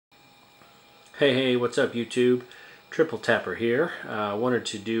Hey, what's up YouTube? Triple Tapper here. I wanted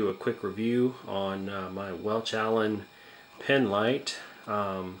to do a quick review on my Welch Allyn Penlight.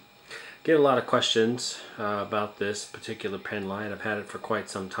 Get a lot of questions about this particular Penlight. I've had it for quite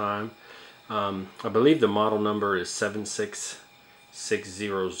some time. I believe the model number is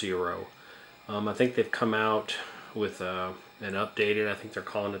 76600. I think they've come out with an updated, I think they're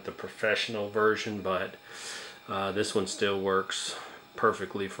calling it the professional version, but this one still works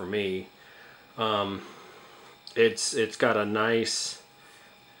perfectly for me. It's got a nice,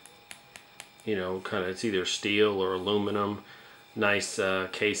 kind of, it's either steel or aluminum, nice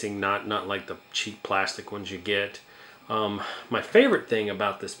casing, not like the cheap plastic ones you get. My favorite thing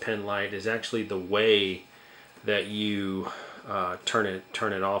about this Penlight is actually the way that you turn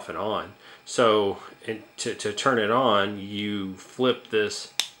it off and on. So to turn it on, you flip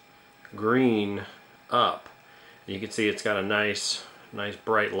this green up. You can see it's got a nice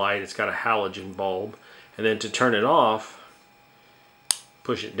bright light. It's got a halogen bulb. And then to turn it off,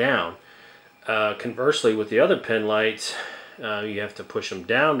 push it down. Conversely, with the other Penlights, you have to push them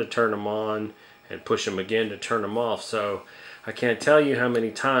down to turn them on and push them again to turn them off. So I can't tell you how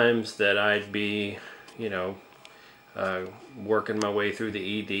many times that I'd be, working my way through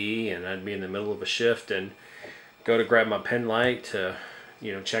the ED, and I'd be in the middle of a shift and go to grab my Penlight to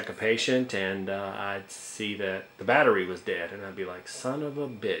check a patient, and I'd see that the battery was dead, and I'd be like, son of a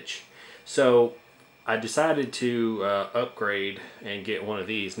bitch. So I decided to upgrade and get one of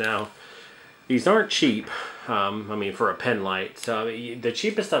these. Now, these aren't cheap, I mean, for a Penlight. So the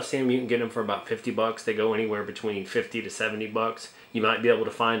cheapest I've seen, you can get them for about 50 bucks. They go anywhere between 50 to 70 bucks. You might be able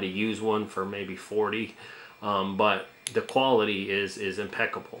to find a used one for maybe 40, but the quality is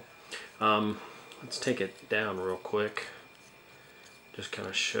impeccable. Let's take it down real quick. Just kind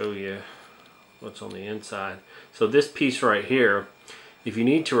of show you what's on the inside. So this piece right here, if you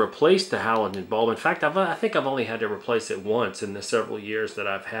need to replace the halogen bulb, in fact, I think I've only had to replace it once in the several years that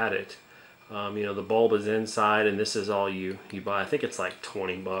I've had it. The bulb is inside, and this is all you buy. I think it's like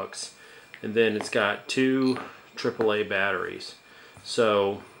 20 bucks. And then it's got two AAA batteries.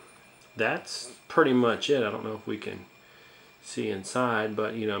 So that's pretty much it. I don't know if we can see inside,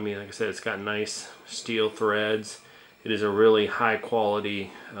 but like I said, it's got nice steel threads. It is a really high quality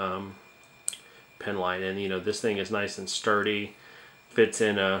Penlight, and this thing is nice and sturdy. Fits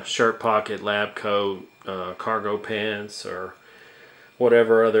in a shirt pocket, lab coat, cargo pants, or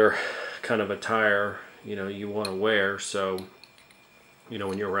whatever other kind of attire you want to wear. So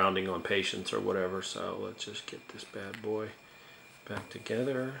when you're rounding on patients or whatever. So let's just get this bad boy back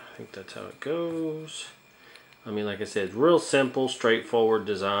together. I think that's how it goes. I mean, like I said, real simple, straightforward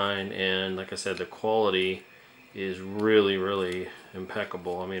design, and like I said, the quality is really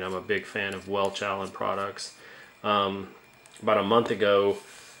impeccable. I mean, I'm a big fan of Welch Allyn products. About a month ago,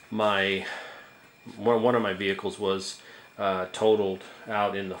 one of my vehicles was totaled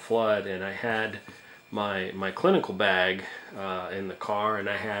out in the flood, and I had my clinical bag in the car, and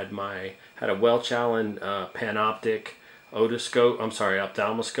I had a Welch Allyn Panoptic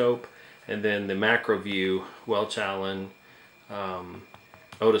ophthalmoscope, and then the MacroView Welch Allyn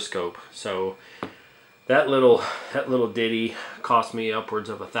otoscope. So that little ditty cost me upwards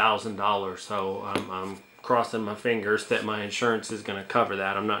of $1,000. So I'm crossing my fingers that my insurance is going to cover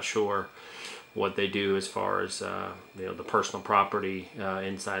that. I'm not sure what they do as far as the personal property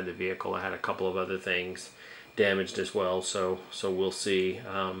inside the vehicle. I had a couple of other things damaged as well, so we'll see.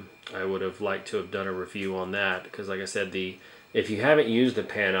 I would have liked to have done a review on that, because like I said, if you haven't used the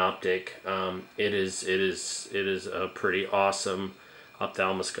Panoptic, it is a pretty awesome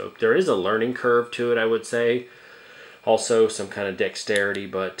ophthalmoscope. There is a learning curve to it, I would say. Also some kind of dexterity,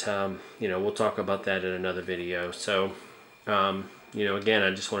 but we'll talk about that in another video. So again,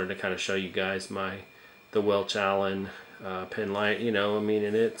 I just wanted to kind of show you guys the Welch Allyn Penlight. I mean,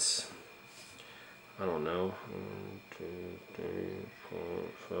 and it's, I don't know, 1, 2, 3,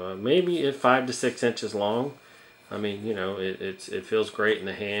 4, 5, maybe 5 to 6 inches long. I mean, it feels great in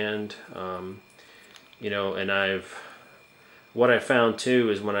the hand. And what I found too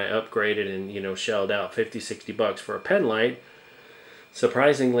is when I upgraded and shelled out 50-60 bucks for a Penlight,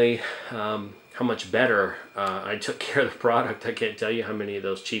 surprisingly how much better I took care of the product. I can't tell you how many of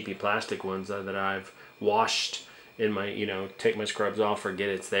those cheapy plastic ones that I've washed in my take my scrubs off, forget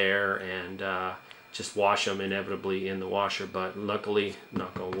it's there, and just wash them inevitably in the washer. But luckily,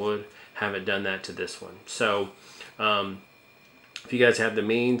 knock on wood, haven't done that to this one. So if you guys have the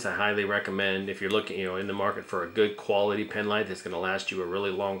means, I highly recommend, if you're looking in the market for a good quality Penlight that's going to last you a really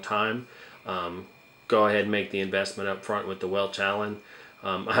long time, go ahead and make the investment up front with the Welch Allyn.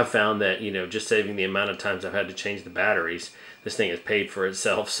 I've found that just saving the amount of times I've had to change the batteries, this thing has paid for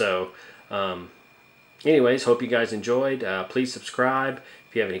itself. So Anyways, hope you guys enjoyed. Please subscribe.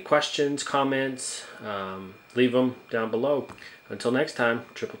 If you have any questions, comments, leave them down below. Until next time,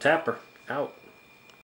 Triple Tapper, out.